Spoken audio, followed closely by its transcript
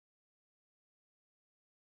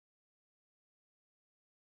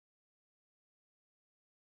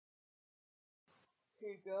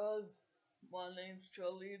Hey guys, my name's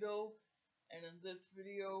Charlito, and in this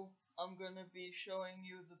video I'm gonna be showing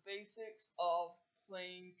you the basics of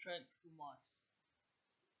playing Transformice.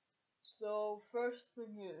 So first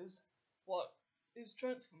thing is, what is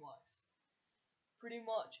Transformice? Pretty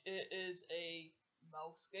much it is a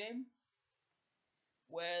mouse game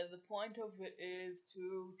where the point of it is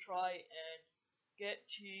to try and get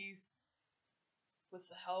cheese with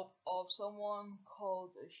the help of someone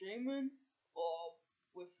called a shaman, or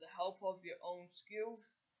with the help of your own skills,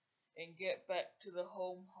 and get back to the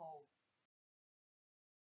home.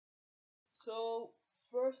 So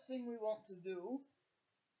first thing we want to do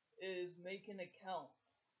is make an account.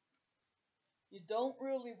 You don't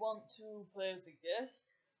really want to play as a guest,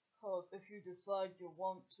 because if you decide you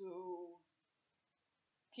want to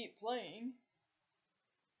keep playing,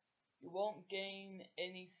 you won't gain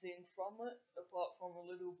anything from it apart from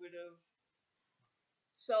a little bit of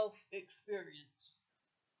self-experience.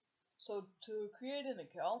 So to create an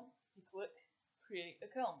account, you click create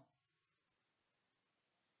account.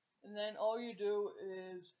 And then all you do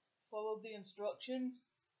is follow the instructions,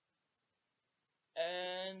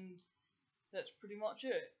 and that's pretty much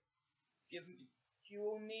it. You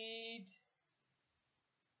will need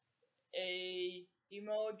a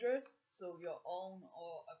email address, so your own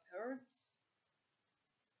or a parent's,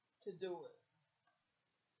 to do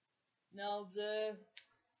it. Now the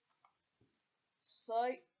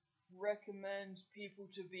site recommends people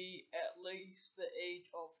to be at least the age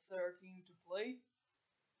of 13 to play.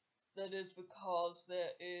 That is because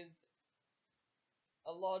there is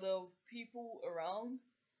a lot of people around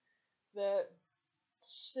that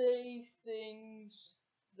say things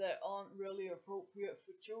that aren't really appropriate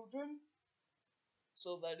for children,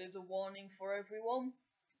 so that is a warning for everyone.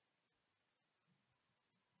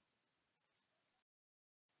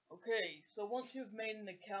 Okay, so once you've made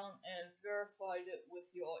an account and verified it with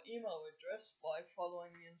your email address by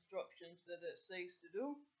following the instructions that it says to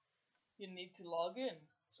do, you need to log in.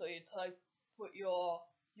 So you put your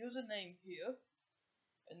username here,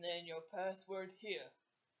 and then your password here.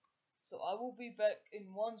 So I will be back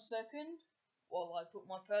in 1 second while I put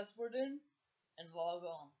my password in and log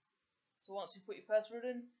on. So once you put your password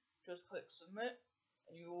in, just click submit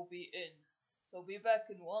and you will be in. So be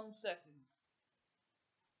back in 1 second.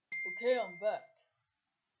 Okay, I'm back.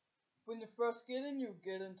 When you first get in, you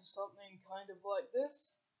get into something kind of like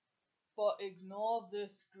this, but ignore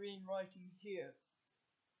this green writing here.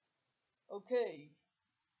 Okay,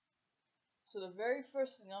 so the very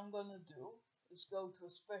first thing I'm gonna do is go to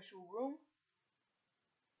a special room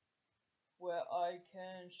where I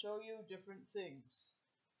can show you different things.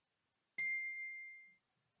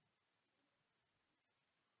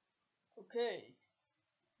 Okay,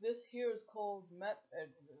 this here is called Map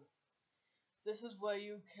Editor. This is where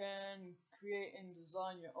you can create and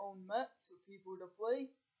design your own maps for people to play.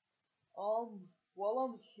 While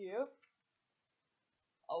I'm here,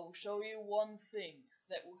 I will show you one thing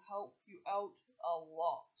that will help you out a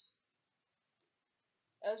lot.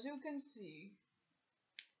 As you can see,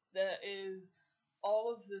 there is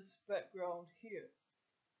all of this background here,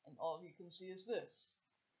 and all you can see is this.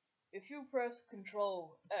 If you press Ctrl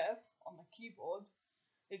F on the keyboard,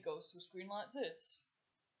 it goes to a screen like this.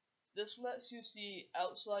 This lets you see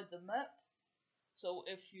outside the map, so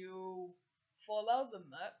if you fall out of the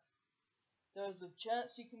map, there's a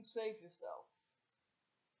chance you can save yourself.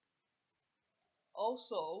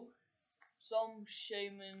 Also, some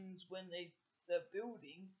shamans, when they're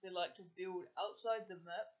building, they like to build outside the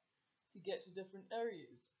map to get to different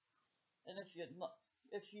areas. And if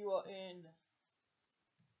you are in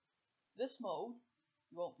this mode,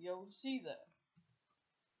 you won't be able to see that.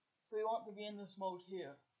 So you want to be in this mode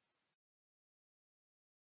here.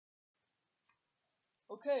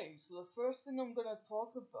 Okay, so the first thing I'm gonna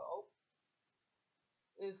talk about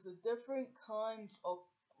is the different kinds of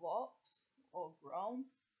blocks or ground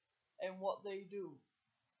and what they do.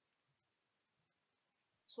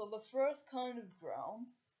 So the first kind of ground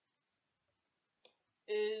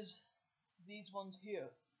is these ones here.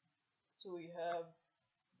 So we have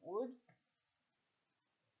wood,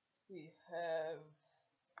 we have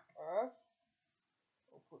earth.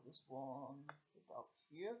 I'll put this one about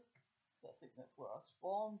here. I think that's where I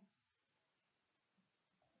spawn.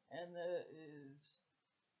 And there is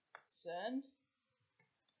sand.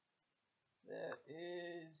 There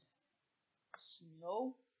is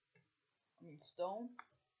stone.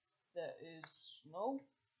 There is snow.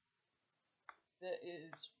 There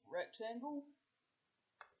is rectangle.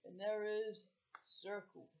 And there is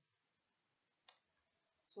circle.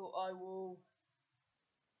 So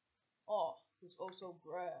there's also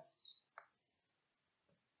grass.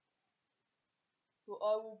 So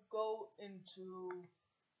I will go into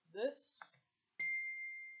this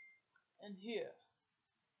and here.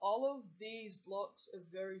 All of these blocks are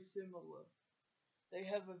very similar. They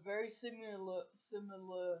have a very similar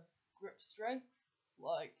grip strength.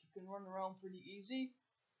 Like, you can run around pretty easy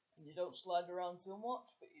and you don't slide around too much,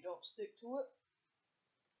 but you don't stick to it.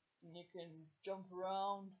 And you can jump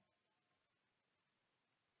around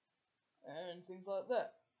and things like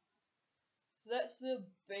that. So that's the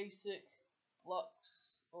basic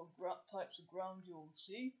blocks or types of ground you will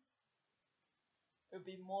see. It would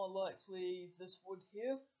be more likely this wood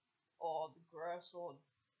here, or the grass or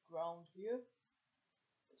ground here.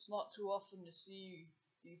 It's not too often to see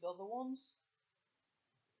these other ones.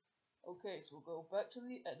 Okay, so we'll go back to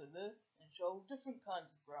the editor and show different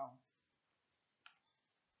kinds of ground.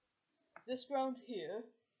 This ground here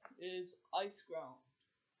is ice ground.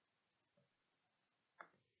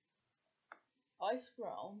 Ice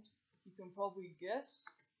ground, you can probably guess,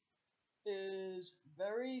 is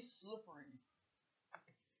very slippery.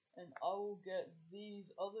 And I will get these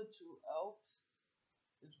other two out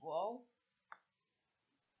as well,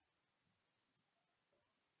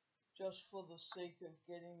 just for the sake of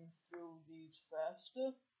getting through these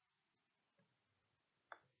faster.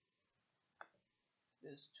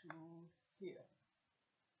 There's two here.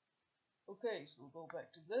 Okay, so we'll go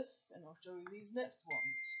back to this and I'll show you these next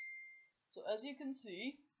ones. So as you can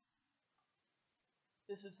see,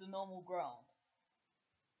 this is the normal ground.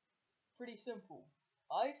 Pretty simple.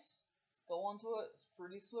 Ice, go onto it, it's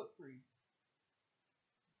pretty slippery.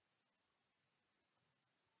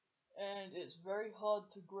 And it's very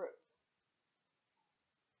hard to grip.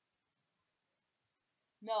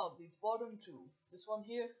 Now, these bottom two, this one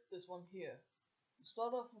here, this one here. We'll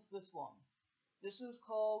start off with this one. This is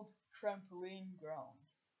called trampoline ground.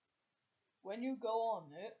 When you go on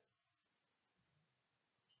it,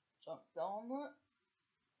 jump down on it,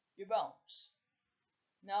 you bounce.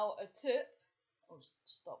 Now a tip, I'll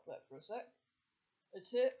stop that for a sec. A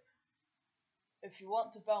tip, if you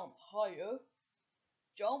want to bounce higher,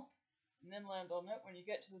 jump and then land on it. When you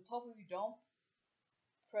get to the top of your jump,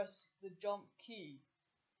 press the jump key.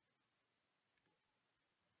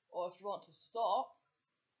 Or if you want to stop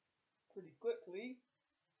pretty quickly,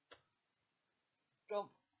 jump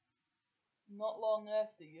not long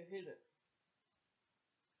after you hit it.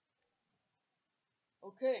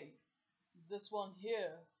 Okay, this one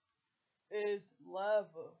here is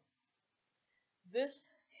lava. This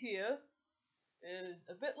here is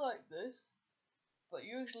a bit like this, but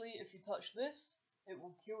usually if you touch this, it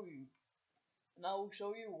will kill you. And I will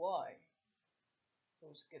show you why. So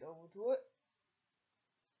let's get over to it.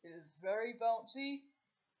 It is very bouncy,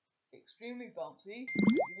 extremely bouncy. If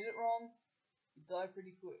you hit it wrong, you die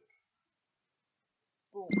pretty quick.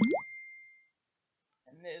 Boom.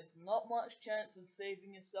 And there's not much chance of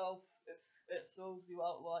saving yourself if it throws you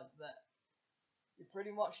out like that. You're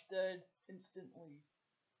pretty much dead instantly.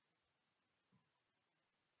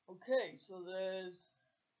 Okay, so there's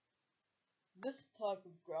this type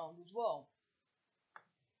of ground as well.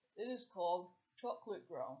 It is called chocolate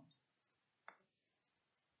ground.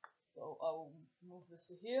 So I will move this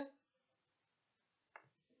to here,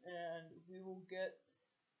 and we will get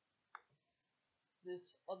this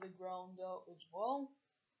other ground out as well,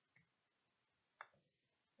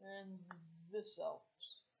 and this out.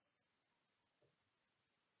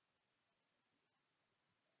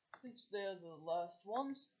 Since they're the last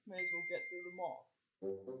ones, may as well get through them all.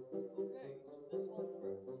 Okay, so this one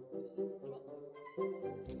first.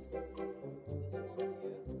 This is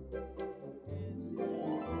the chocolate ground.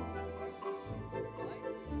 This one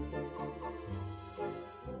here is ice.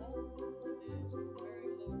 Is very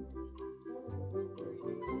low grip strength. It's not very easy.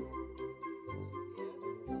 This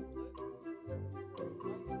here, chocolate, very high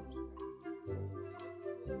grip strength. Stick to it, very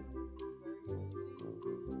easy.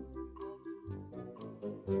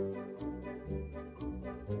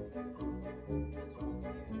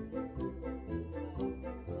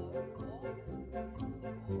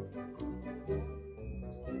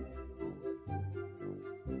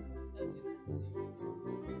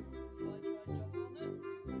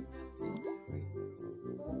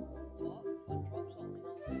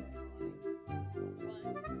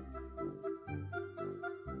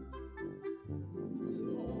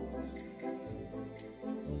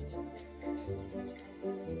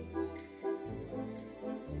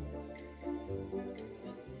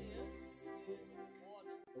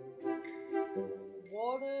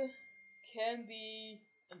 Water can be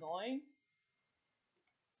annoying.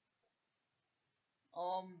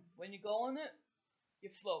 When you go on it, you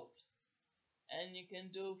float. And you can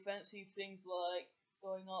do fancy things like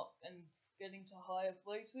going up and getting to higher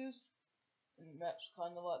places. And maps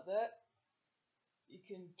kind of like that. You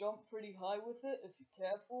can jump pretty high with it if you're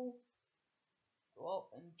careful. Go up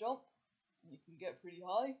and jump, and you can get pretty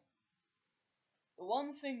high. The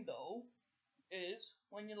one thing though is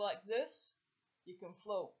when you're like this, you can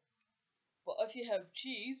float. But if you have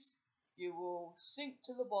cheese, you will sink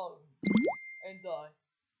to the bottom and die.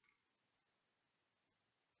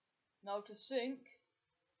 Now to sink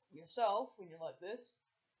yourself when you're like this,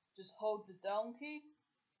 just hold the down key,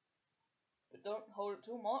 but don't hold it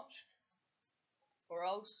too much, or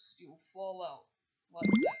else you'll fall out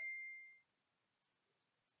like that.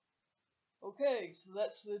 Okay, so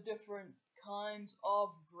that's the different kinds of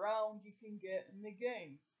ground you can get in the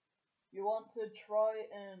game. You want to try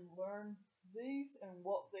and learn these and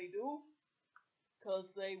what they do,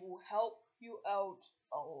 because they will help you out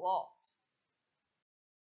a lot.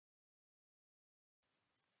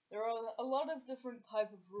 There are a lot of different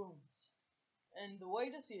type of rooms, and the way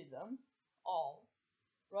to see them all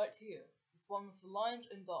right here. It's one with the lines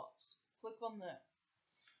and dots. Click on that.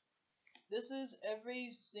 This is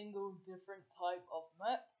every single different type of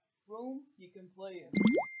map room you can play in.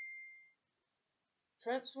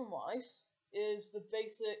 Transformice is the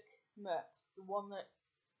basic maps, the one that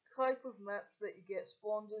type of maps that you get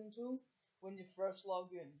spawned into when you first log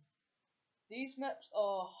in. These maps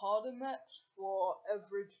are harder maps for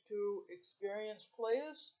average to experienced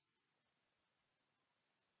players,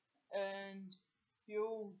 and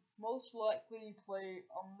you'll most likely play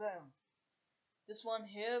on them. This one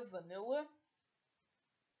here, Vanilla,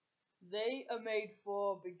 they are made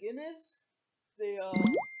for beginners. They are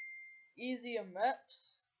easier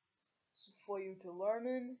maps for you to learn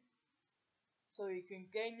in, so you can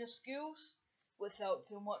gain your skills without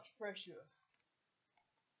too much pressure.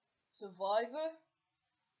 Survivor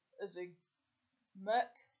is a mech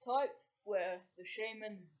type where the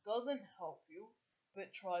shaman doesn't help you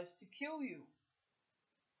but tries to kill you.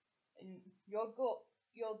 And your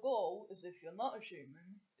goal is, if you're not a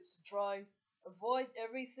shaman, is to try avoid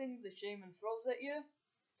everything the shaman throws at you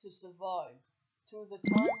to survive till the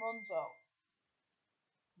time runs out.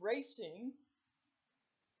 Racing,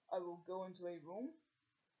 I will go into a room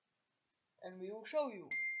and we will show you.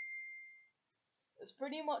 It's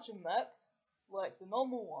pretty much a map like the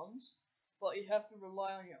normal ones, but you have to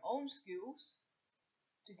rely on your own skills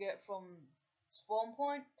to get from spawn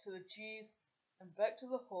point to the cheese and back to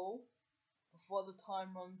the hole before the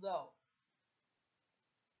time runs out.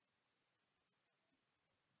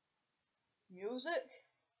 Music,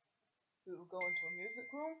 we will go into a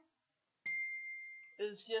music room.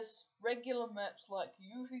 It's just regular maps like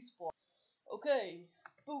you usually spawn. Okay,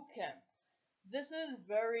 boot camp. This is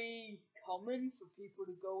very common for people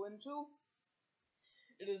to go into.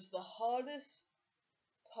 It is the hardest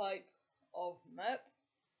type of map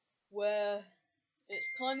where it's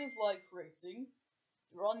kind of like racing.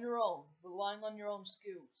 You're on your own, relying on your own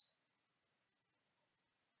skills.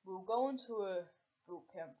 We'll go into a boot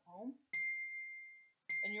camp room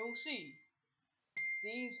and you'll see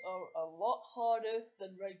these are a lot harder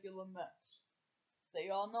than regular maps. They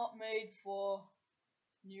are not made for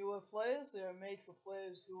newer players, they are made for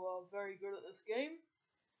players who are very good at this game.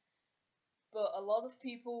 But a lot of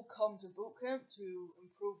people come to bootcamp to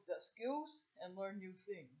improve their skills and learn new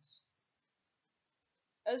things.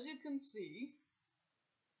 As you can see,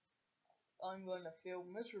 I'm going to fail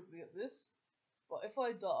miserably at this, but if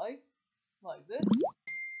I die, like this,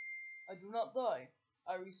 I do not die.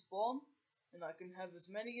 I respawn, and I can have as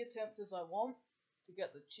many attempts as I want to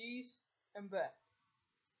get the cheese and back.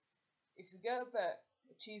 If you get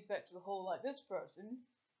the cheese back to the hole like this person,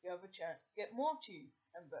 you have a chance to get more cheese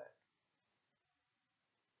and back.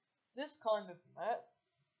 This kind of map,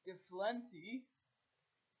 Giflanti,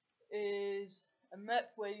 is a map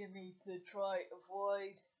where you need to try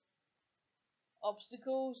avoid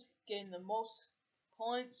obstacles, gain the most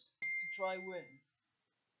points to try win.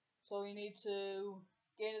 So you need to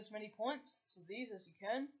gain as many points, so these as you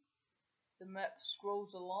can. The map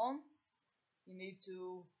scrolls along. You need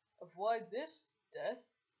to avoid this death,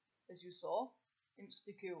 as you saw,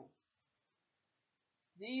 insta-kill.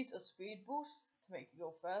 These are speed boosts to make you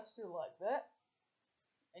go faster like that.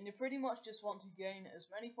 And you pretty much just want to gain as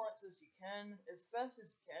many points as you can, as fast as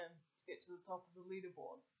you can, to get to the top of the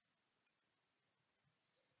leaderboard.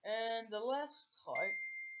 And the last type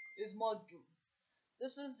is module.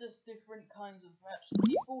 This is just different kinds of maps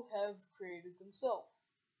people have created themselves.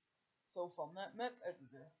 So from that map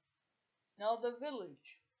editor. Now the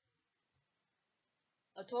village.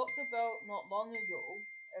 I talked about not long ago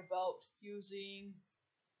about using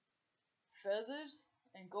feathers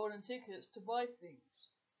and golden tickets to buy things.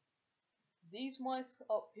 These mice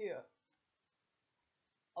up here,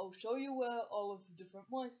 I'll show you where all of the different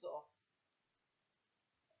mice are.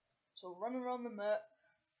 So run around the map.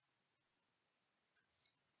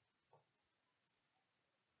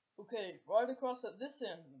 Okay, right across at this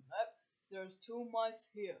end of the map, there's 2 mice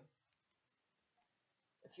here.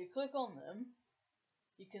 If you click on them,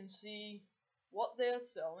 you can see what they are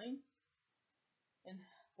selling and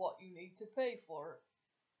what you need to pay for it.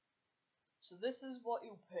 So this is what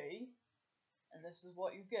you pay, and this is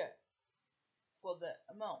what you get for that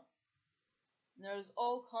amount. And there's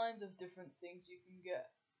all kinds of different things you can get.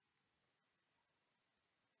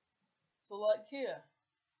 So like here,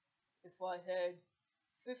 if I had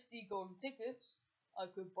 50 golden tickets, I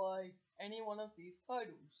could buy any one of these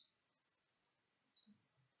titles.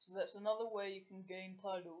 So that's another way you can gain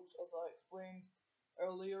titles, as I explained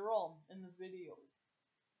earlier on in the video.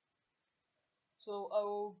 So I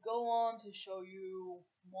will go on to show you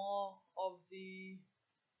more of the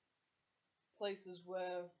places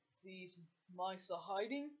where these mice are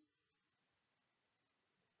hiding.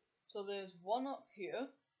 So there's one up here.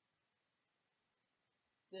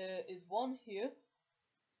 There is one here.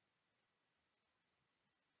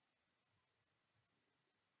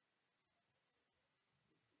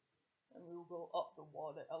 And we will go up the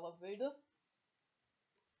water elevator.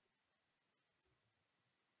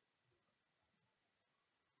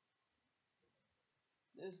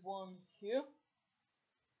 There's one here.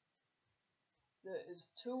 There is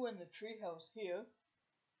 2 in the treehouse here.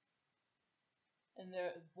 And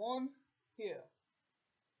there is 1 here.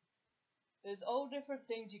 There's all different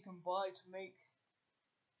things you can buy to make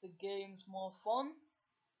the games more fun.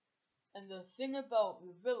 And the thing about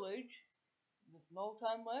the village, there's no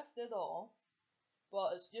time left at all,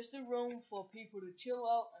 but it's just a room for people to chill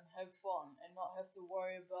out and have fun and not have to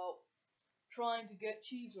worry about trying to get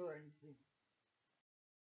cheese or anything.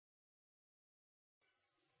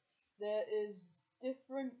 There is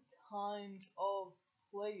different kinds of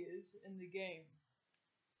players in the game.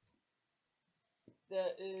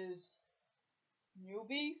 There is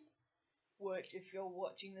newbies, which if you're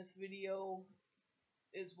watching this video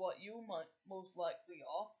is what you might most likely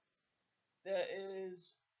are. There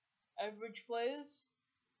is average players,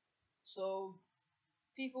 so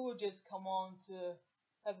people will just come on to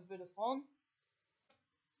have a bit of fun.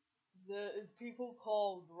 There is people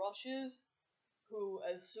called rushes, who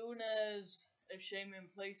as soon as a shaman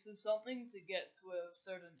places something to get to a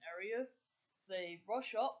certain area, they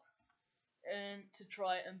rush up and to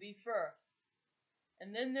try and be first.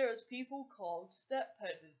 And then there's people called step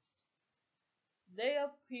peddlers. They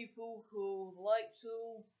are people who like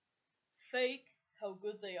to fake how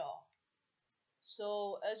good they are.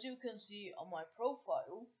 So as you can see on my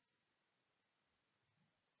profile,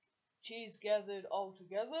 cheese gathered all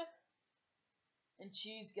together and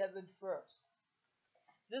cheese gathered first.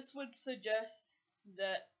 This would suggest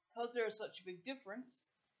that because there is such a big difference,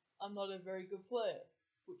 I'm not a very good player,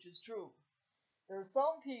 which is true. There are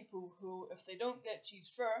some people who, if they don't get cheese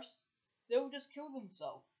first, they will just kill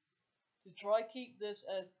themselves to try keep this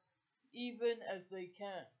as even as they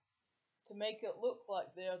can, to make it look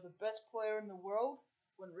like they are the best player in the world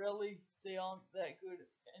when really they aren't that good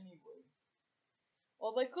anyway.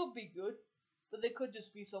 Or they could be good, but they could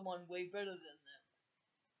just be someone way better than them.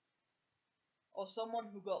 Or someone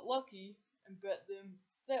who got lucky and bet them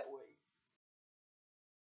that way.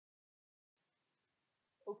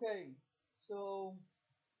 Okay, so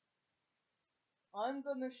I'm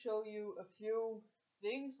gonna show you a few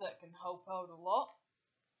things that can help out a lot.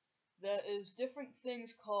 There is different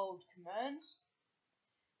things called commands,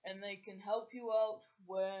 and they can help you out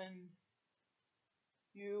when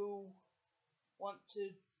you want to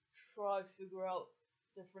try figure out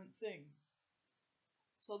different things.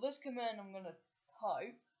 So this command I'm gonna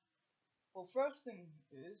type. Well, first thing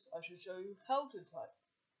is I should show you how to type.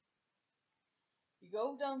 You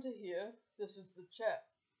go down to here. This is the chat.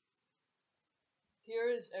 Here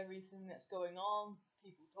is everything that's going on,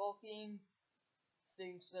 people talking,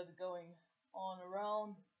 things that are going on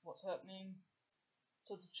around, what's happening.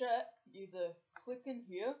 So to chat, either click in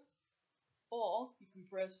here, or you can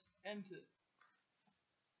press enter.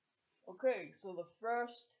 Okay, so the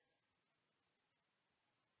first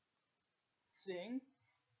thing,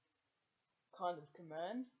 kind of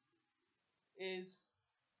command, is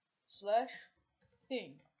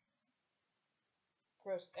 /ping.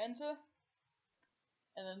 Press enter,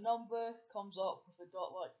 and a number comes up with a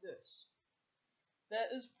dot like this.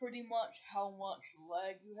 That is pretty much how much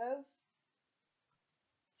lag you have.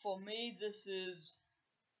 For me, this is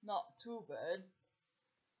not too bad.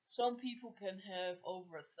 Some people can have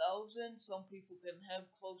over 1,000, some people can have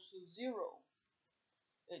close to 0.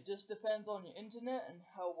 It just depends on your internet and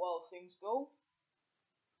how well things go.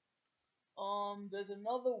 There's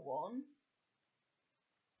another one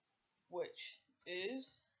which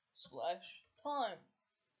is /time.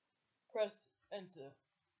 Press enter.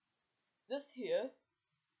 This here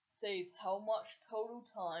says how much total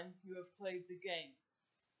time you have played the game.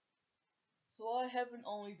 So I haven't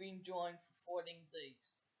only been joined for 14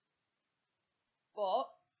 days, but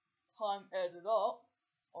time added up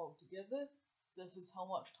altogether, this is how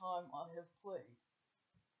much time I have played.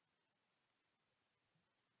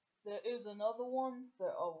 There is another one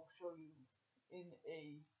that I will show you in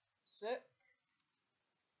a sec,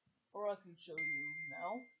 or I can show you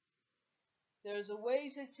now. There's a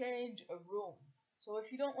way to change a room. So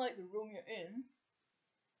if you don't like the room you're in,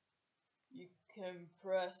 you can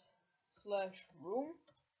press /room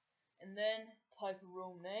and then type a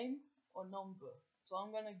room name or number. So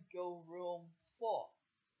I'm gonna go room 4.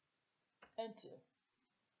 Enter.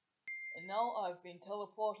 And now I've been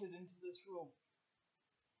teleported into this room.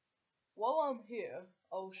 While I'm here,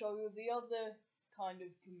 I'll show you the other kind of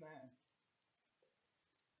command.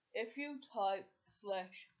 If you type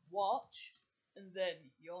 /watch and then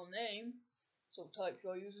your name, so type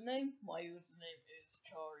your username, my username is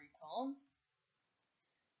ChariKhan,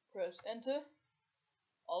 press enter,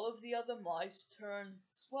 all of the other mice turn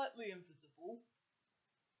slightly invisible,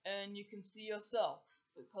 and you can see yourself.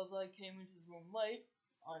 Because I came into the room late,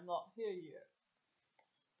 I'm not here yet.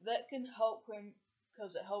 That can help him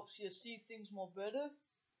because it helps you see things more better,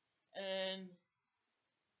 and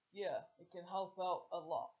yeah, it can help out a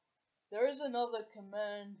lot. There is another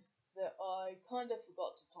command that I kind of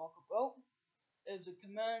forgot to talk about. Is a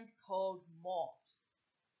command called mort.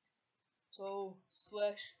 So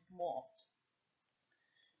 /mort.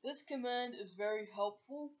 This command is very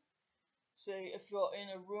helpful. Say if you're in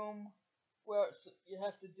a room where you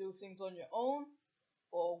have to do things on your own,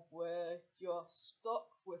 or where you're stuck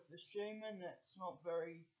with a shaman that's not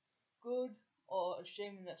very good, or a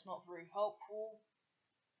shaman that's not very helpful,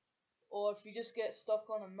 or if you just get stuck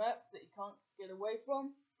on a map that you can't get away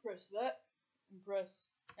from, press that and press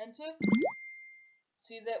enter.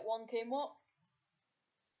 See that one came up?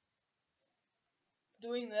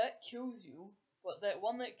 Doing that kills you, but that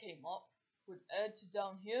one that came up would add to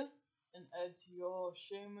down here and add to your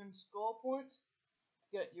shaman score points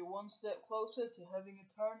to get you one step closer to having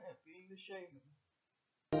a turn at being the shaman.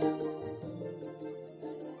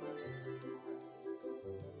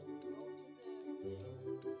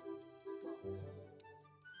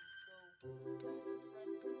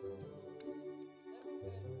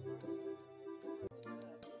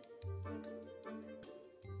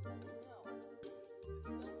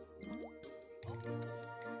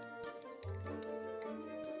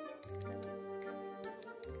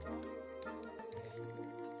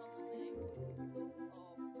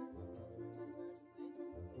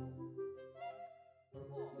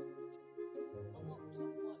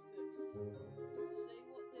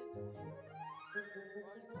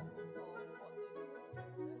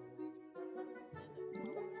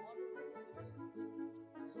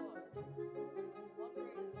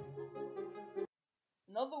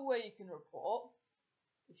 Another way you can report,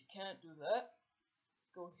 if you can't do that,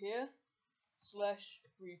 go here,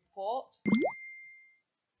 /report,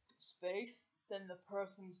 space, then the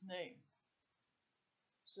person's name.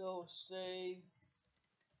 So say,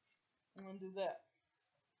 I'm going to do that.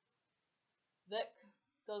 That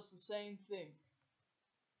does the same thing.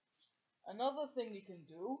 Another thing you can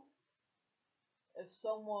do, if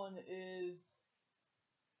someone is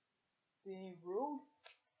being rude,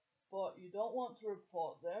 but you don't want to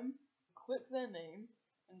report them, click their name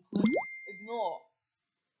and click ignore.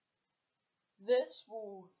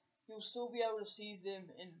 You'll still be able to see them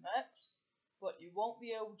in maps, but you won't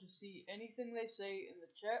be able to see anything they say in the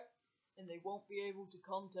chat, and they won't be able to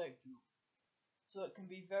contact you. So it can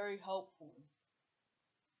be very helpful.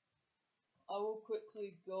 I will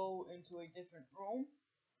quickly go into a different room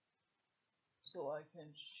so I can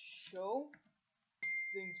show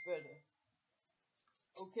things better.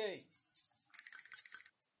 Okay.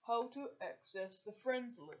 How to access the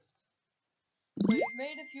friends list. So you've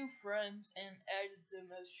made a few friends and added them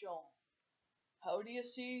as shown. How do you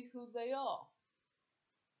see who they are?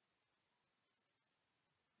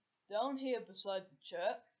 Down here beside the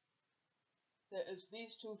chat, there is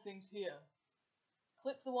these two things here.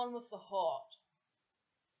 Click the one with the heart.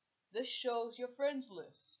 This shows your friends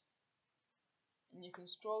list. And you can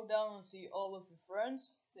scroll down and see all of the friends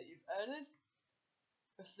that you've added.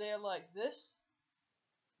 If they're like this,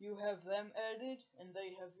 you have them added and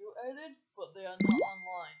they have you added, but they are not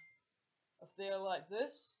online. If they are like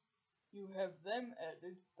this, you have them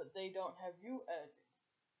added, but they don't have you added.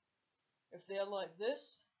 If they are like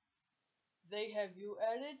this, they have you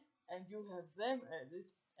added and you have them added,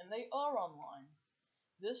 and they are online.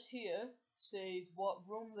 This here says what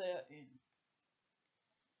room they're in.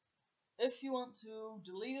 If you want to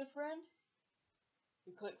delete a friend,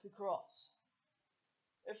 you click the cross.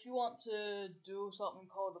 If you want to do something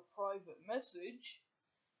called a private message,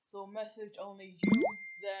 so a message only you,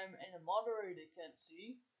 them, and a moderator can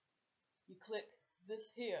see, you click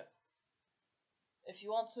this here. If you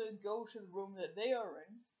want to go to the room that they are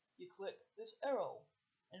in, you click this arrow,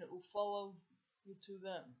 and it will follow you to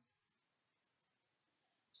them.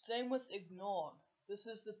 Same with ignored. This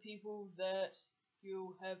is the people that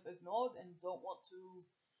you have ignored and don't want to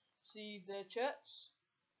see their chats.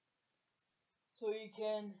 So you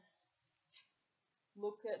can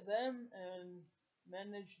look at them and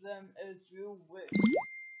manage them as you wish.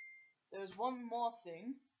 There's one more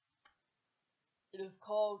thing. It is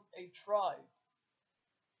called a tribe.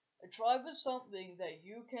 A tribe is something that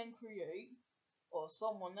you can create or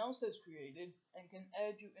someone else has created and can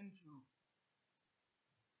add you into.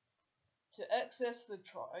 To access the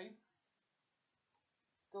tribe,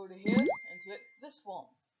 go to here and click this one.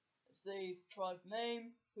 It says tribe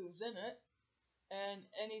name, who's in it, and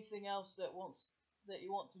anything else that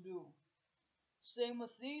you want to do. Same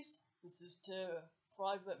with these. This is to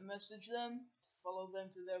private message them, to follow them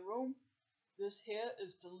to their room. This here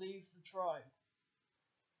is to leave the tribe.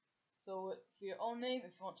 So for your own name,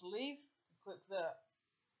 if you want to leave, click that.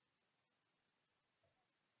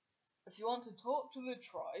 If you want to talk to the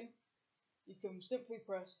tribe, you can simply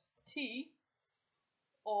press T,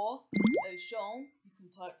 or as shown, you can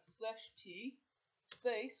type /T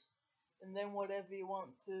space and then whatever you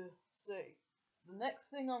want to say. The next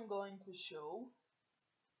thing I'm going to show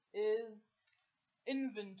is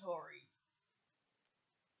inventory.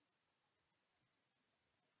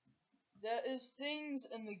 There is things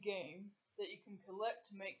in the game that you can collect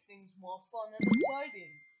to make things more fun and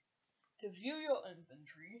exciting. To view your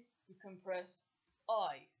inventory, you can press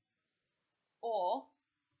I, or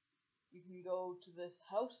you can go to this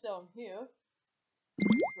house down here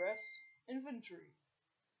and press inventory.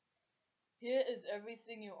 Here is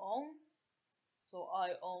everything you own. So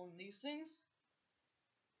I own these things,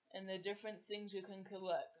 and they're different things you can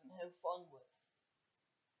collect and have fun with.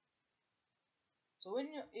 So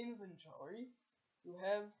in your inventory, you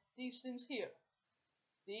have these things here.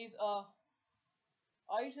 These are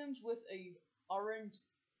items with a orange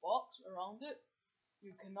box around it.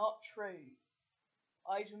 You cannot trade.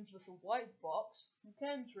 Items with a white box, you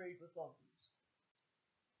can trade with others.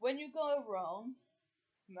 When you go around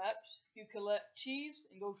maps, you collect cheese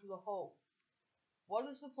and go to the hole. What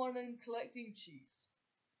is the point in collecting cheese?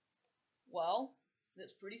 Well,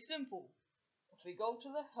 that's pretty simple. If we go to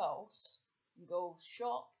the house and go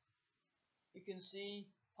shop, you can see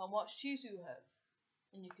how much cheese you have.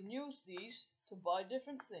 And you can use these to buy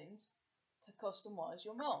different things to customize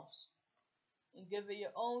your mouse and give it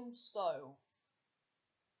your own style.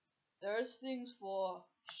 There's things for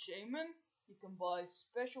shaman. You can buy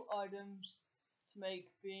special items to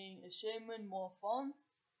make being a shaman more fun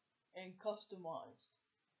and customized.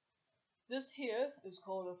 This here is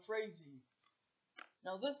called a phrasey.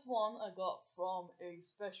 Now this one I got from a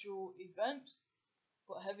special event,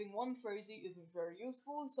 but having one phrasey isn't very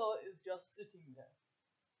useful, so it is just sitting there.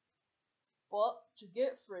 But to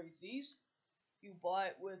get phrases, you buy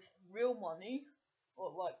it with real money, or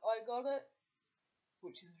like I got it,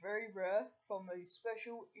 which is very rare, from a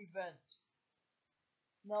special event.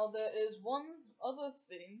 Now there is one other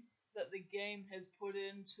thing that the game has put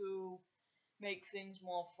in to make things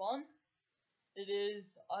more fun. It is,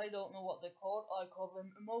 I don't know what they're called, I call them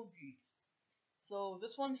emojis. So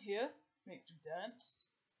this one here makes you dance.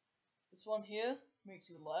 This one here makes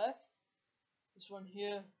you laugh. This one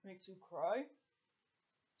here makes you cry.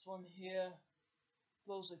 This one here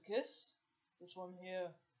blows a kiss. This one here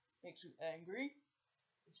makes you angry.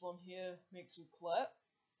 This one here makes you clap.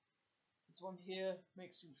 This one here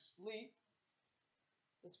makes you sleep.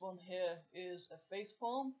 This one here is a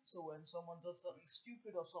facepalm, so when someone does something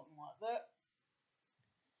stupid or something like that.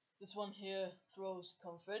 This one here throws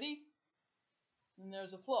confetti. And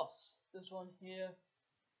there's a plus. This one here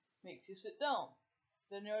makes you sit down.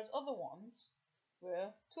 Then there's other ones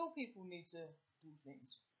where two people need to do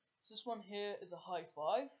things. So this one here is a high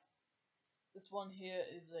five. This one here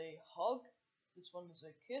is a hug. This one is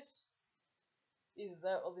a kiss. Either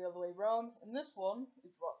that or the other way around. And this one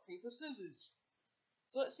is rock, paper, scissors.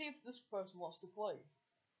 So let's see if this person wants to play.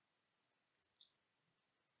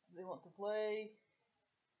 Do they want to play?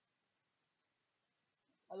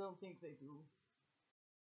 I don't think they do.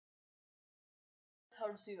 How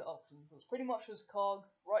to see the options. It's pretty much this cog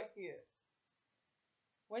right here.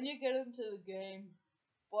 When you get into the game,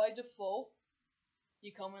 by default,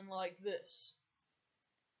 you come in like this.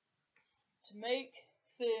 To make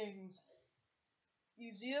things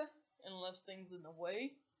easier and less things in the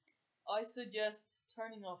way, I suggest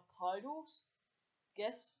turning off titles,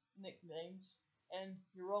 guest nicknames, and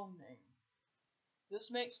your own name. This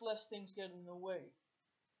makes less things get in the way.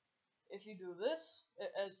 If you do this,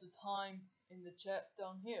 it adds the time in the chat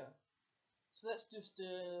down here. So that's just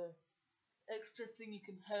an extra thing you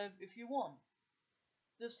can have if you want.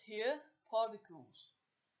 This here, particles.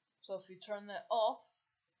 So if you turn that off,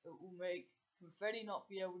 it will make confetti not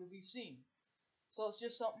be able to be seen. So it's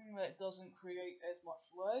just something that doesn't create as much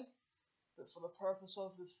lag, but for the purpose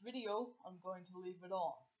of this video, I'm going to leave it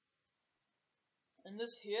on. And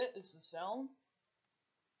this here is the sound.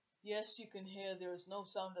 Yes, you can hear there is no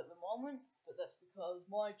sound at the moment, but that's because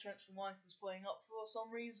my Transformice is playing up for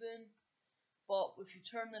some reason. But if you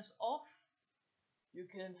turn this off, you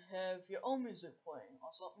can have your own music playing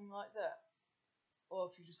or something like that. Or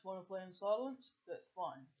if you just want to play in silence, that's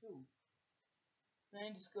fine too.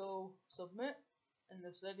 Then just go submit and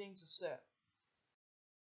the settings are set.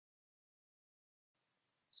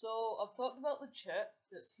 So I've talked about the chat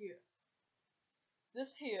that's here.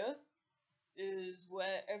 This here is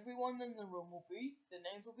where everyone in the room will be. The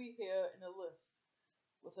names will be here in a list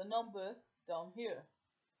with a number down here.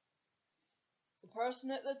 The person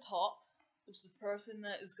at the top is the person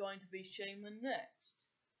that is going to be shaman next.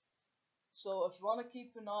 So if you want to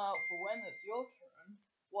keep an eye out for when it's your turn,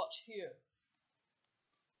 watch here.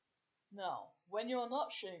 Now, when you're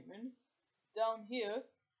not shaman, down here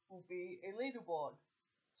will be a leaderboard.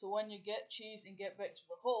 So when you get cheese and get back to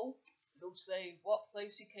the hole, it'll say what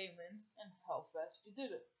place you came in and how fast you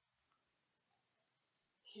did it.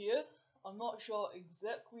 Here, I'm not sure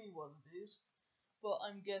exactly what it is, but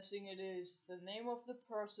I'm guessing it is the name of the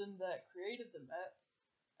person that created the map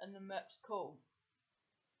and the map's code.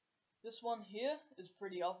 This one here is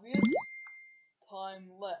pretty obvious. Time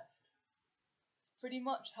left. Pretty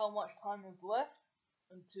much how much time is left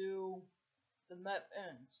until the map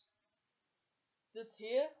ends. This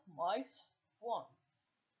here, mice, 1.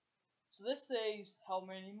 So this says how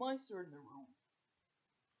many mice are in the room.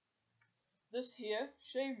 This here,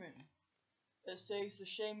 shaman. It says the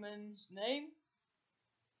shaman's name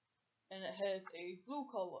and it has a blue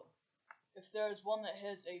color. If there is one that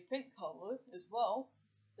has a pink color as well,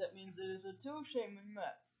 that means it is a 2 shaman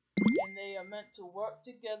map, and they are meant to work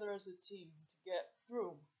together as a team to get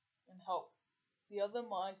through and help the other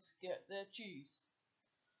mice get their cheese.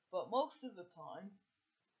 But most of the time,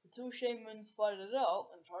 the 2 shamans fight it out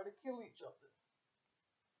and try to kill each other.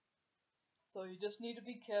 So you just need to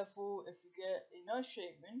be careful if you get a nice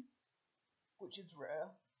shaman, which is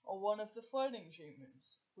rare, or one of the fighting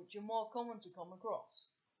shamans, which are more common to come across.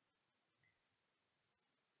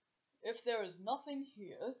 If there is nothing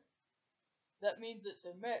here, that means it's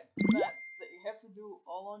a map that you have to do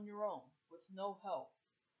all on your own, with no help.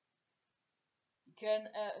 You can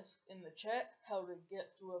ask in the chat how to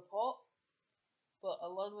get through a pot, but a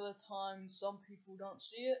lot of the time some people don't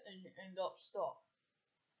see it and you end up stuck.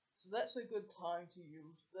 So that's a good time to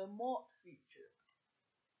use the mod feature.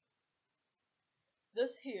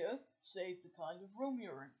 This here says the kind of room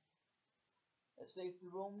you're in. It says the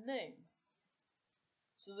room name.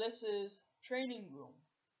 So this is training room.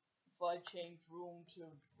 If I change room to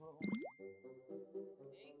room 8.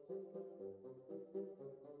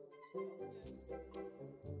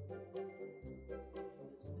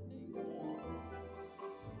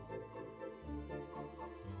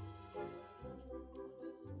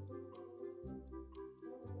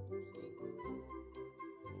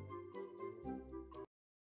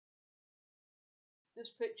 This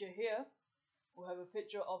picture here will have a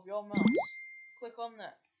picture of your mouse. Click on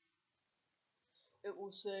that. It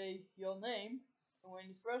will say your name, and when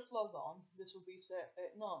you first log on, this will be set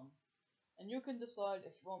at none. And you can decide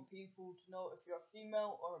if you want people to know if you're a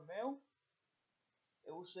female or a male.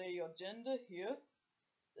 It will say your gender here,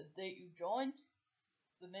 the date you joined,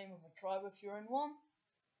 the name of a tribe if you're in one,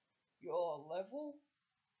 your level,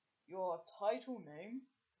 your title name,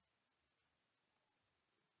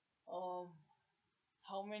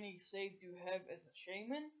 how many saves you have as a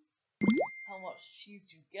shaman, how much cheese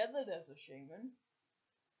you gathered as a shaman,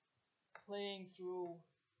 playing through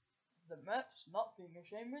the maps, not being a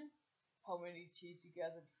shaman, how many cheese you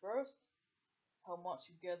gathered first, how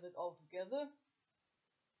much you gathered altogether.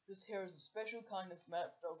 This here is a special kind of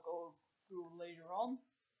map that I'll go through later on,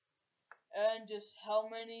 and just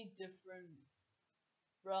how many different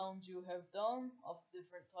rounds you have done of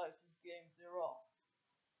different types of games there are,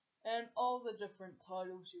 and all the different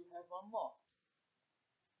titles you have unlocked.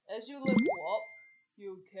 As you level up,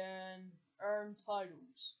 you can earn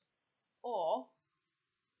titles, or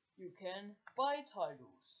you can buy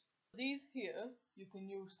titles. These here you can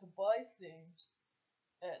use to buy things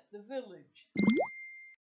at the village.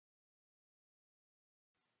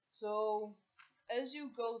 So as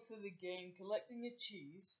you go through the game collecting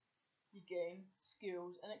achievements, you gain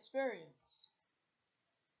skills and experience.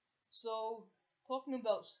 So talking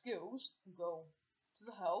about skills, you go to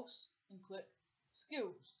the house and click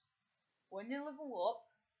skills. When you level up,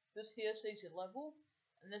 this here says your level,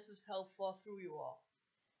 and this is how far through you are.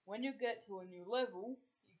 When you get to a new level,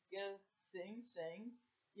 you get a thing saying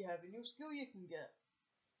you have a new skill you can get.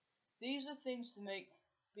 These are things to make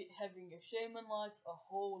having a shaman life a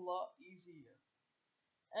whole lot easier.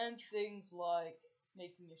 And things like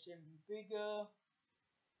making your shaman bigger,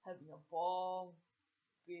 having a ball,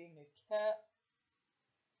 being a cat,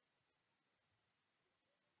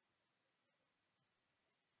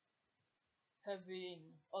 having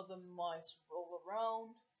other mice roll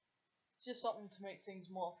around. It's just something to make things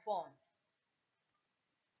more fun.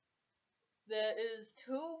 There is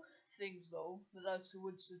two things though that I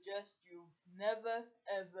would suggest you never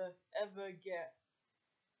ever get.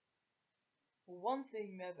 One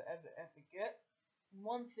thing never ever get, and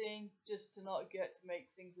one thing just to not get to make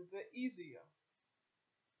things a bit easier.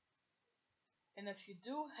 And if you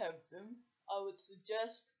do have them, I would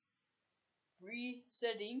suggest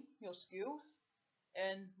resetting your skills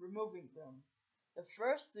and removing them. The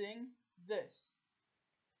first thing, this.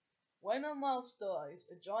 When a mouse dies,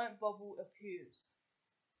 a giant bubble appears.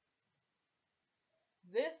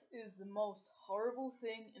 This is the most horrible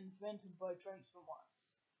thing invented by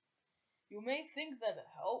Transformice. You may think that it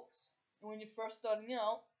helps, and when you're first starting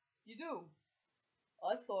out, you do.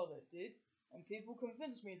 I thought it did, and people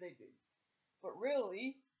convinced me they did. But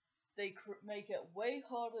really, they make it way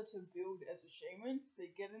harder to build as a shaman,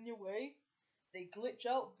 they get in your way, they glitch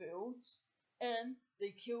out builds, and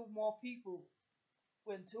they kill more people.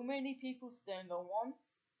 When too many people stand on one,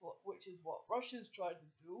 which is what Russia's tried to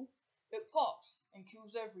do, it pops and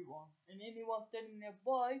kills everyone, and anyone standing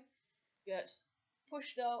nearby gets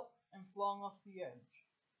pushed out and flung off the edge,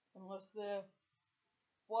 unless they're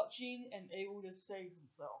watching and able to save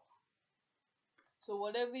themselves. So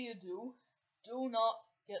whatever you do not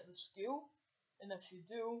get the skill, and if you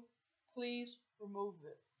do, please remove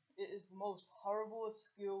it. It is the most horrible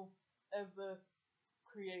skill ever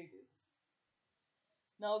created.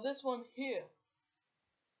 Now this one here.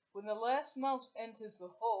 When the last mouse enters the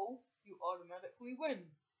hole, you automatically win.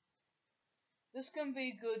 This can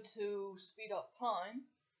be good to speed up time,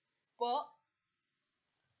 but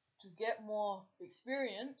to get more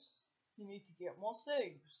experience, you need to get more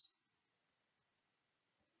saves.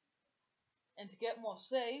 And to get more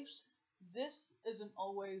saves, this isn't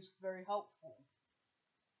always very helpful.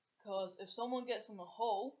 Because if someone gets in the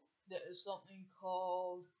hole, there is something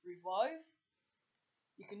called revive.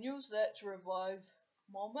 You can use that to revive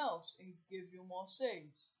more mouse and give you more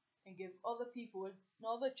saves, and give other people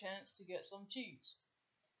another chance to get some cheats.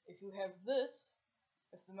 If you have this,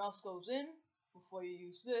 if the mouse goes in before you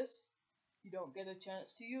use this, you don't get a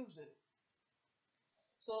chance to use it.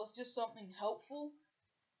 So it's just something helpful,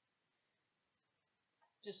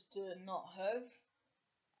 just to not have.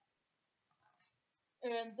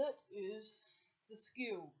 And that is the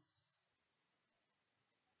skill.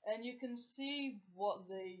 And you can see what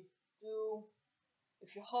they do.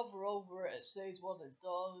 If you hover over it, it says what it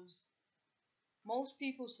does. Most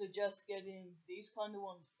people suggest getting these kind of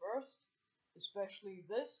ones first, especially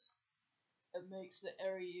this. It makes the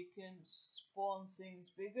area you can spawn things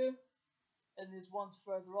bigger, and there's ones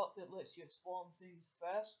further up that lets you spawn things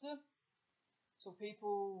faster. So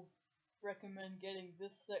people recommend getting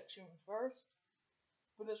this section first,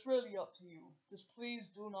 but it's really up to you. Just please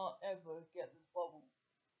do not ever get this bubble.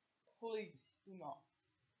 Please do not.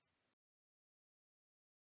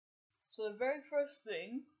 So the very first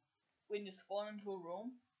thing, when you spawn into a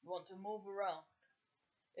room, you want to move around.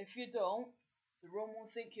 If you don't, the room will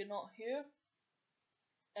think you're not here,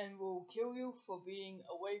 and will kill you for being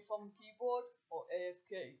away from the keyboard or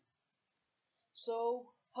AFK. So,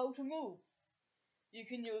 how to move? You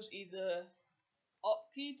can use either up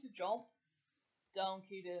key to jump, down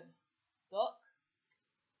key to duck,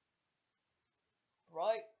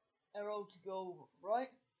 right arrow to go right,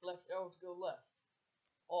 left arrow to go left,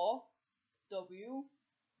 or W,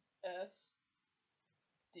 S,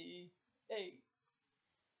 D, A.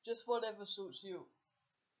 Just whatever suits you.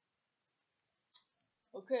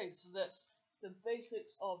 Okay, so that's the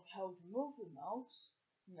basics of how to move the mouse.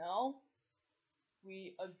 Now,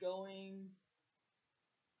 we are going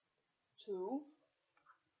to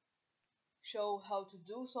show how to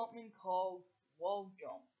do something called wall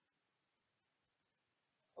jump.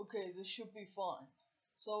 Okay, this should be fine.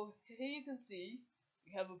 So here you can see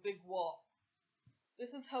we have a big wall.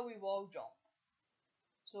 This is how we wall jump.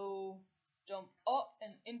 So jump up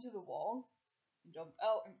and into the wall, and jump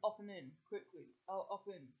out and up and in quickly. Out, up,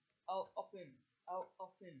 in, out, up, in, out,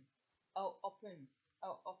 up, in, out, up, in,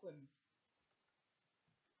 out, up, in.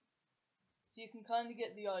 So you can kind of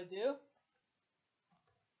get the idea.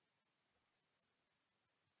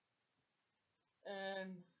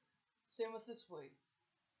 And same with this way.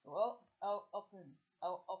 So out, up, in,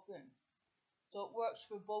 out, up, in. So it works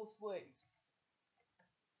for both ways.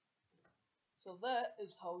 So that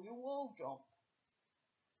is how you wall jump.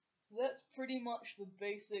 So that's pretty much the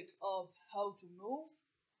basics of how to move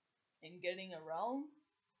and getting around.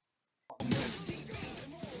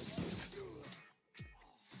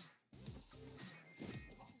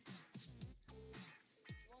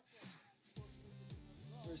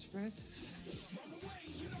 Where's Francis? On the way,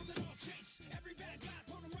 you know that I'll chase every bad guy,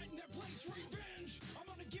 put them right in their place. Revenge, I'm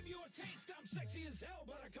gonna give you a taste. I'm sexy as hell,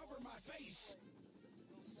 but I cover my face.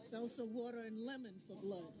 Salsa water and lemon for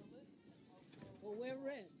blood. Well, we're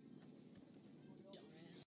red.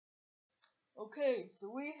 Okay, so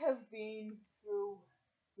we have been through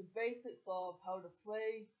the basics of how to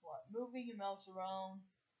play, like moving your mouse around,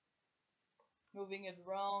 moving it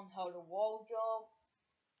around, how to wall jump,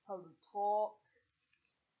 how to talk,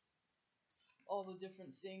 all the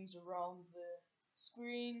different things around the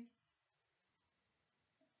screen,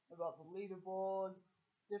 about the leaderboard,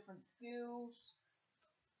 different skills,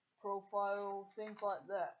 profile, things like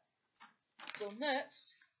that. So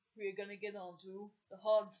next, we are going to get on to the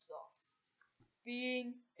hard stuff.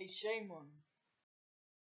 Being a shaman.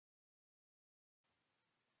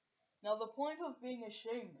 Now the point of being a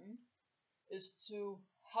shaman is to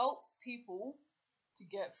help people to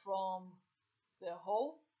get from their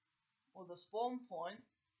hole or the spawn point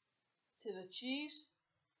to the cheese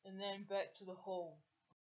and then back to the hole.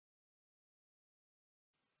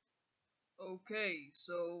 Okay,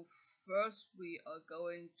 so first we are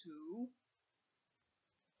going to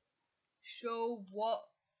show what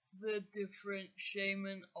the different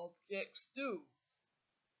shaman objects do.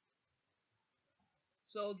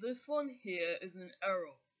 So this one here is an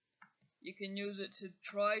arrow. You can use it to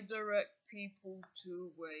try direct people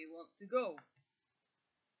to where you want to go.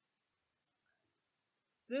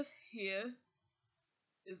 This here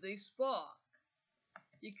is a spark.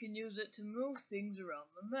 You can use it to move things around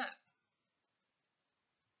the map.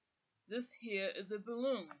 This here is a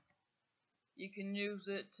balloon. You can use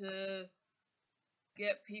it to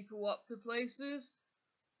get people up to places,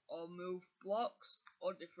 or move blocks,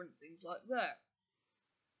 or different things like that.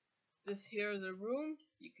 This here is a room.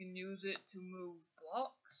 You can use it to move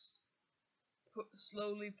blocks,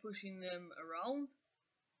 slowly pushing them around.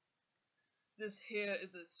 This here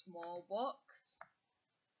is a small box.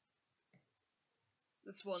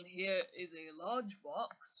 This one here is a large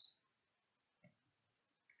box.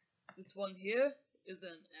 This one here is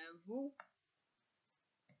an anvil.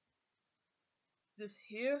 This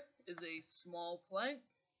here is a small plank.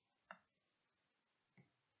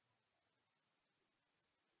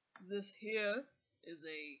 This here is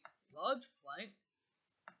a large plank.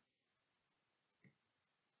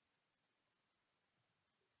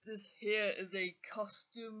 This here is a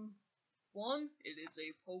custom one. It is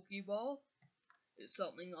a Pokeball. It's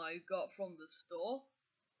something I got from the store.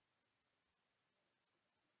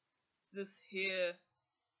 This here,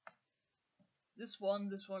 this one,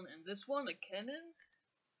 and this one are cannons.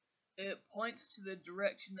 It points to the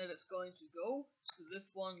direction that it's going to go. So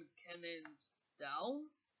this one cannons down.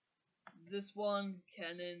 This one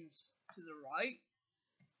cannons to the right.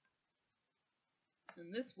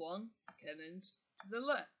 And this one cannons to the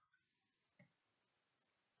left.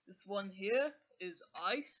 This one here is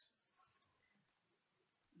ice.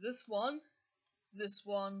 This one,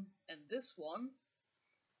 and this one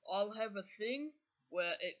all have a thing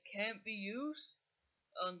where it can't be used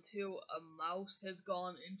until a mouse has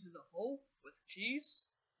gone into the hole with cheese,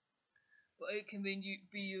 but it can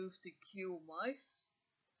be used to kill mice.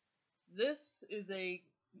 This is a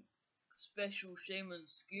special shaman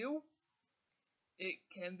skill. It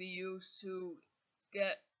can be used to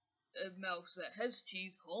get a mouse that has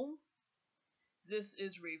cheese home. This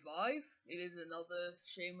is revive. It is another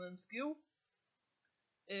shaman skill.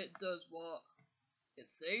 It does what it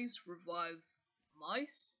says, revives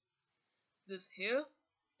mice. This here,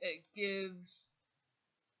 it gives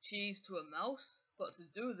cheese to a mouse, but to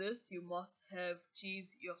do this you must have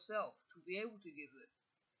cheese yourself to be able to give it.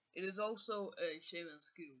 It is also a shaman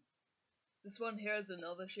skill. This one here is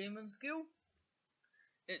another shaman skill.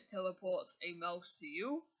 It teleports a mouse to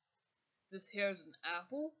you. This here is an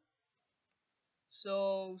apple.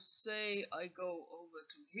 So say I go over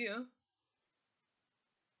to here,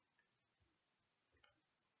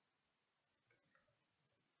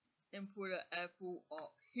 and put an apple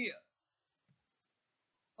up here.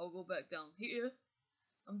 I'll go back down here.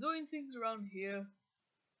 I'm doing things around here,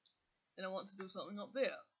 and I want to do something up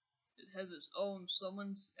there. It has its own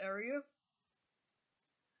summons area.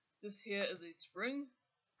 This here is a spring.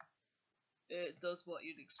 It does what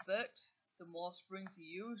you'd expect. The more springs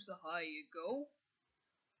you use, the higher you go.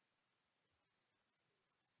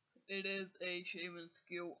 It is a shaman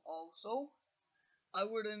skill also. I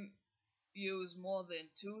wouldn't use more than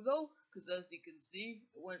 2 though, because as you can see,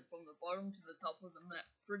 it went from the bottom to the top of the map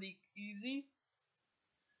pretty easy.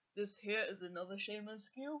 This here is another shaman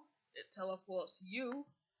skill. It teleports you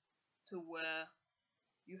to where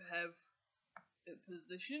you have it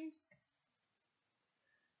positioned.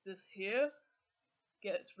 This here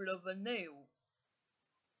gets rid of a nail.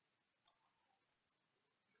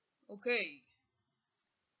 Okay,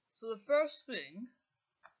 so the first thing,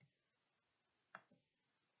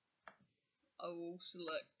 I will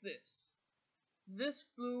select this. This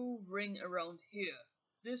blue ring around here.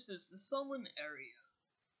 This is the summon area.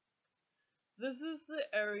 This is the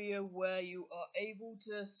area where you are able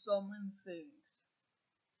to summon things.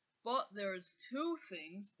 But there is 2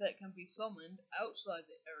 things that can be summoned outside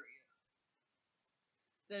the area.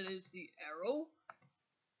 That is the arrow,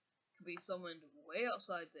 can be summoned way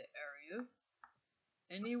outside the area,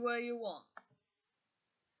 anywhere you want.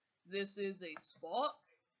 This is a spark,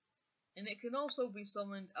 and it can also be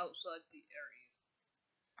summoned outside the area.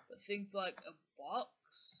 But things like a box,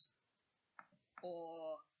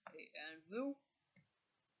 or a anvil,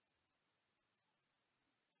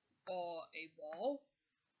 or a ball,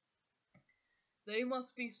 they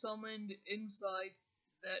must be summoned inside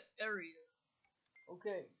that area.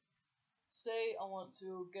 Okay, say I want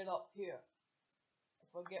to get up here.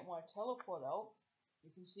 If I get my teleport out,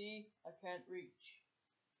 you can see I can't reach.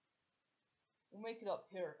 We'll make it up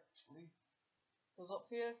here actually, because up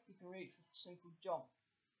here you can reach with a simple jump.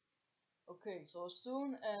 Okay, so as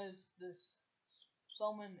soon as this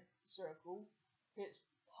summon circle hits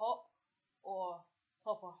top or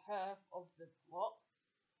upper half of the block,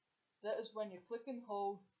 that is when you click and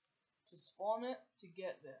hold to spawn it to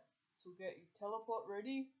get there. So get your teleport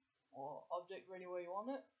ready, or object ready where you want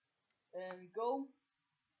it, and go,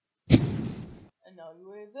 and now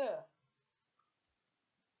you're there.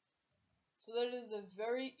 So that is a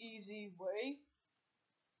very easy way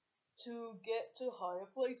to get to higher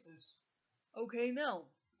places. Okay, now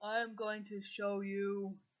I am going to show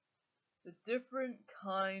you the different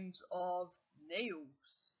kinds of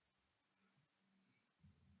nails.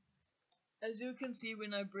 As you can see,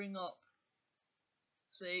 when I bring up,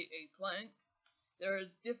 say, a plank, there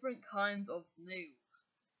is different kinds of nails.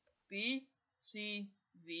 B, C,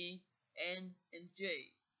 V, N, and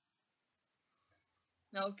J.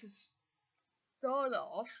 Now to start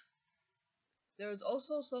off, there is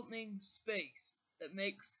also something space that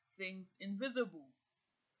makes things invisible.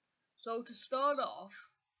 So to start off,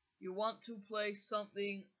 you want to place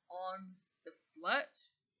something on the flat.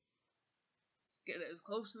 Get it as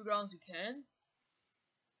close to the ground as you can.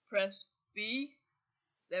 Press B,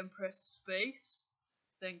 then press space,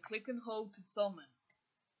 then click and hold to summon.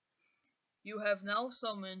 You have now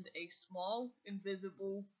summoned a small,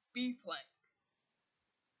 invisible B plank.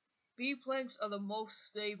 B planks are the most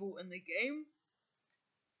stable in the game.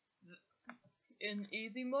 In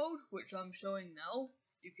easy mode, which I'm showing now,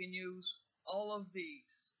 you can use all of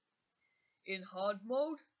these. In hard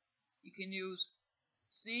mode, you can use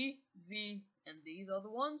C, V, and these other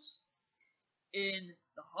ones. In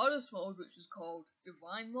the hardest mode, which is called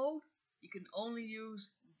divine mode, you can only use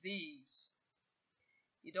these.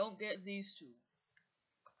 You don't get these 2.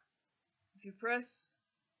 If you press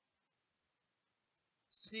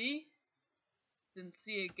C, then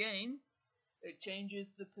C again, it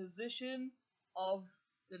changes the position of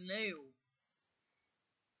the nail.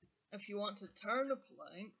 If you want to turn a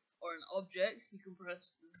plank or an object, you can press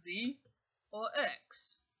Z or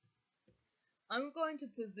X. I'm going to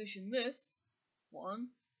position this one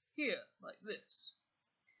here, like this.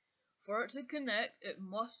 For it to connect, it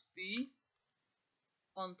must be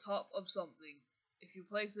on top of something. If you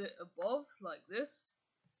place it above, like this,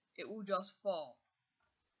 it will just fall.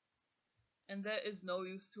 And that is no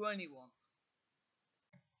use to anyone.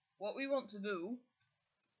 What we want to do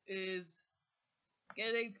is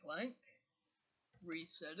get a plank,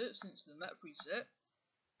 reset it since the map reset,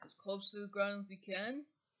 as close to the ground as you can.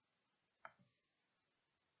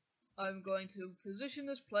 I'm going to position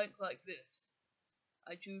this plank like this.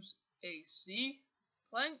 I choose a C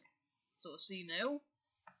plank, so a C nail,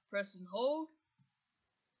 press and hold,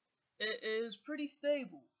 it is pretty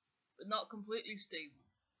stable, but not completely stable.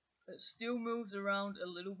 It still moves around a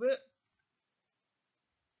little bit,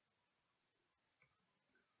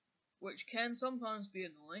 which can sometimes be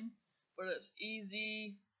annoying, but it's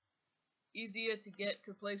easier to get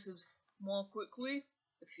to places more quickly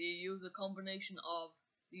if you use a combination of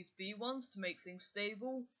these B ones to make things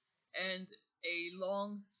stable and a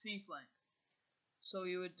long C plank. So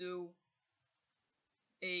you would do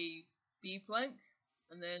a B plank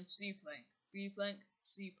and then C plank, B plank,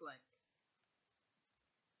 C plank,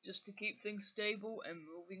 just to keep things stable and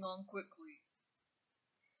moving on quickly.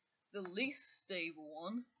 The least stable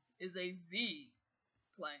one is a V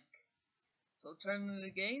plank. So turn it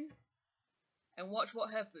again and watch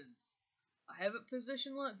what happens. I have it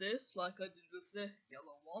positioned like this, like I did with the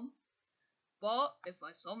yellow one, but if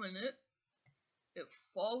I summon it, it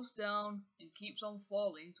falls down and keeps on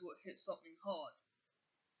falling till it hits something hard.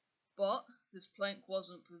 But this plank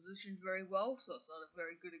wasn't positioned very well, so it's not a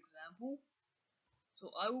very good example.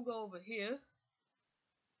 So I will go over here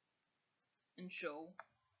and show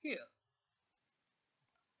here.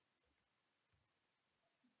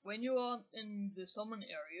 When you are in the summon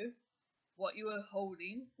area, what you are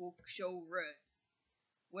holding will show red.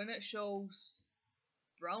 When it shows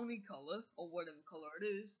brownie color, or whatever color it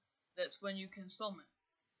is, that's when you can summon.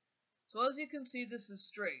 So as you can see, this is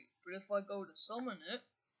straight, but if I go to summon it,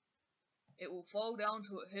 it will fall down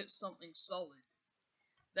till it hits something solid.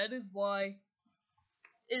 That is why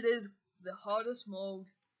it is the hardest mode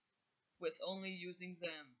with only using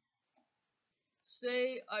them.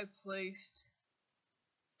 Say I placed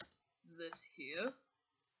this here,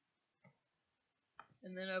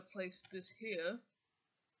 and then I placed this here,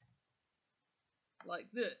 like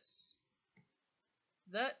this.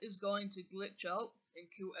 That is going to glitch out and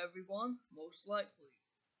kill everyone, most likely.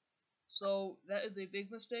 So that is a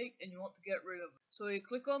big mistake and you want to get rid of it. So you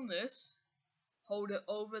click on this, hold it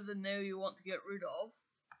over the nail you want to get rid of,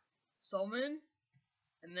 summon,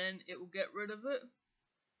 and then it will get rid of it,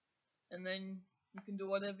 and then you can do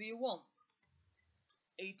whatever you want.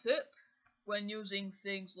 A tip, when using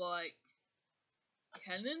things like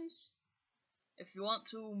cannons, if you want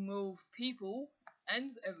to move people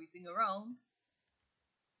and everything around,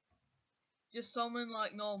 just summon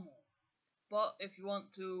like normal. But if you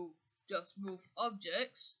want to just move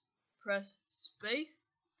objects, press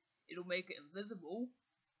space, it'll make it invisible.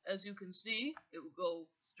 As you can see, it will go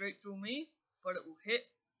straight through me, but it will hit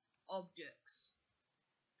objects.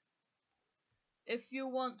 If you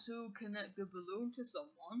want to connect a balloon to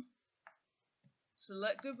someone,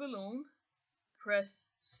 select a balloon, press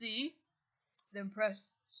C, then press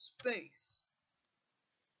space.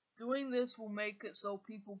 Doing this will make it so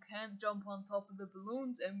people can't jump on top of the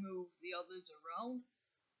balloons and move the others around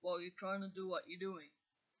while you're trying to do what you're doing.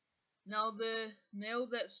 Now the nail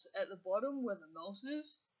that's at the bottom where the mouse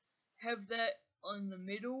is, have that on the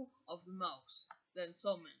middle of the mouse, then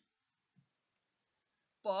summon.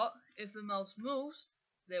 But if the mouse moves,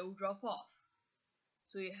 they will drop off.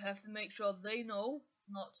 So you have to make sure they know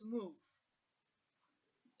not to move.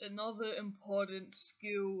 Another important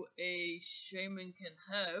skill a shaman can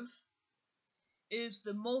have is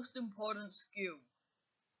the most important skill.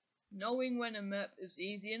 Knowing when a map is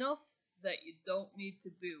easy enough that you don't need to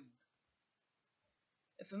build.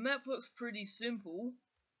 If a map looks pretty simple,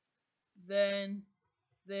 then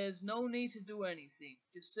there's no need to do anything.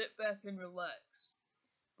 Just sit back and relax.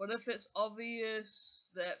 But if it's obvious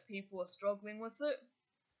that people are struggling with it,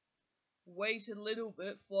 wait a little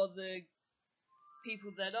bit for the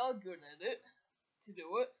people that are good at it to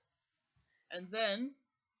do it, and then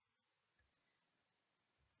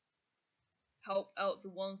help out the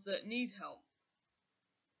ones that need help.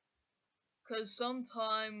 Because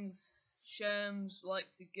sometimes shams like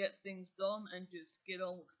to get things done and just get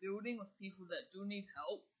on with building with people that do need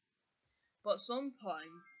help, but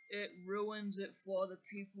sometimes it ruins it for the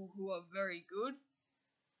people who are very good,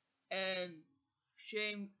 and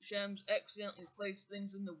shams accidentally place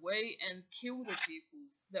things in the way and kill the people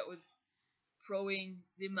that was proing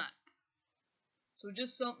the map. So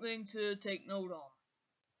just something to take note on.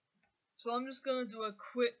 So I'm just going to do a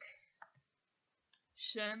quick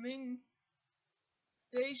shamming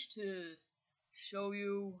stage to show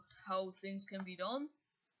you how things can be done.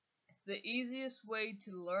 The easiest way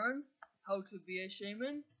to learn how to be a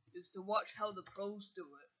shaman is to watch how the pros do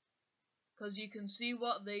it. Because you can see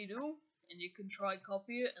what they do, and you can try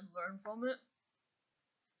copy it and learn from it.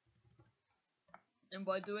 And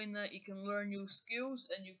by doing that, you can learn new skills,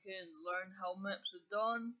 and you can learn how maps are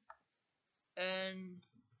done. And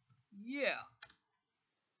yeah.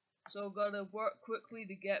 So gotta work quickly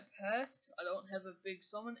to get past. I don't have a big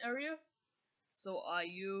summon area, So I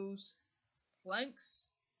use planks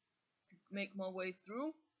to make my way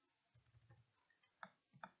through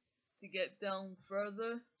to get down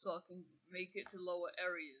further so I can make it to lower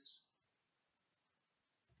areas.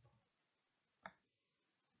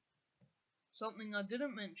 Something I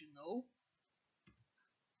didn't mention though,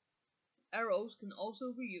 arrows can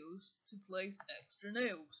also be used to place extra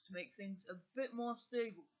nails to make things a bit more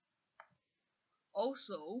stable.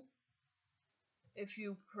 Also, if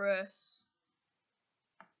you press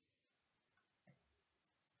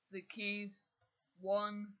the keys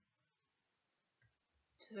 1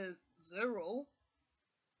 to 0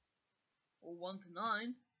 or 1 to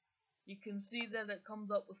 9, you can see that it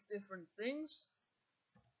comes up with different things.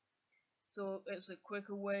 So it's a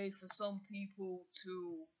quicker way for some people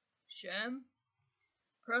to sham.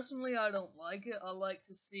 Personally, I don't like it. I like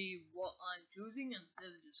to see what I'm choosing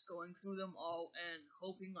instead of just going through them all and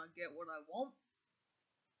hoping I get what I want.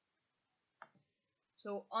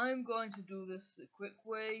 So I'm going to do this the quick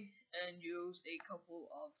way and use a couple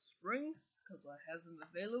of springs because I have them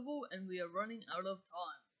available and we are running out of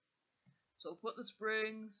time. So put the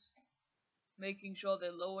springs, making sure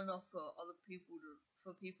they're low enough for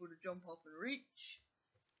people to jump up and reach.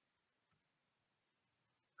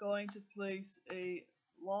 Going to place a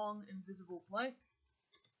long invisible plank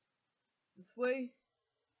this way,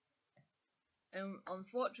 and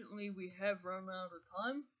unfortunately we have run out of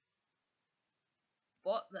time,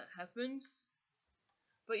 but that happens,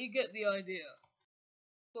 but you get the idea.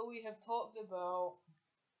 So we have talked about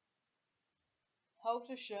how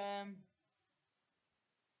to sham,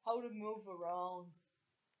 how to move around,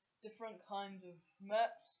 different kinds of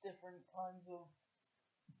maps, different kinds of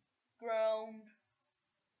ground,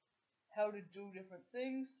 how to do different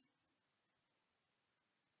things.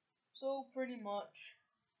 So pretty much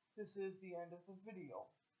this is the end of the video.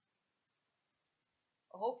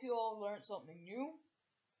 I hope you all learned something new.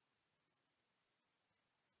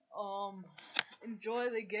 Enjoy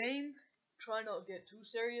the game. Try not to get too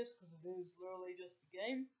serious because it is literally just a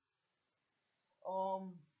game.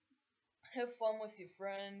 Have fun with your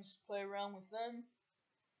friends, play around with them.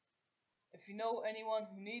 If you know anyone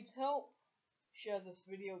who needs help, share this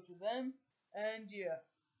video to them. And yeah.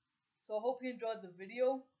 So I hope you enjoyed the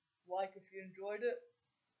video. Like if you enjoyed it.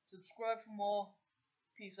 Subscribe for more.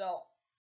 Peace out.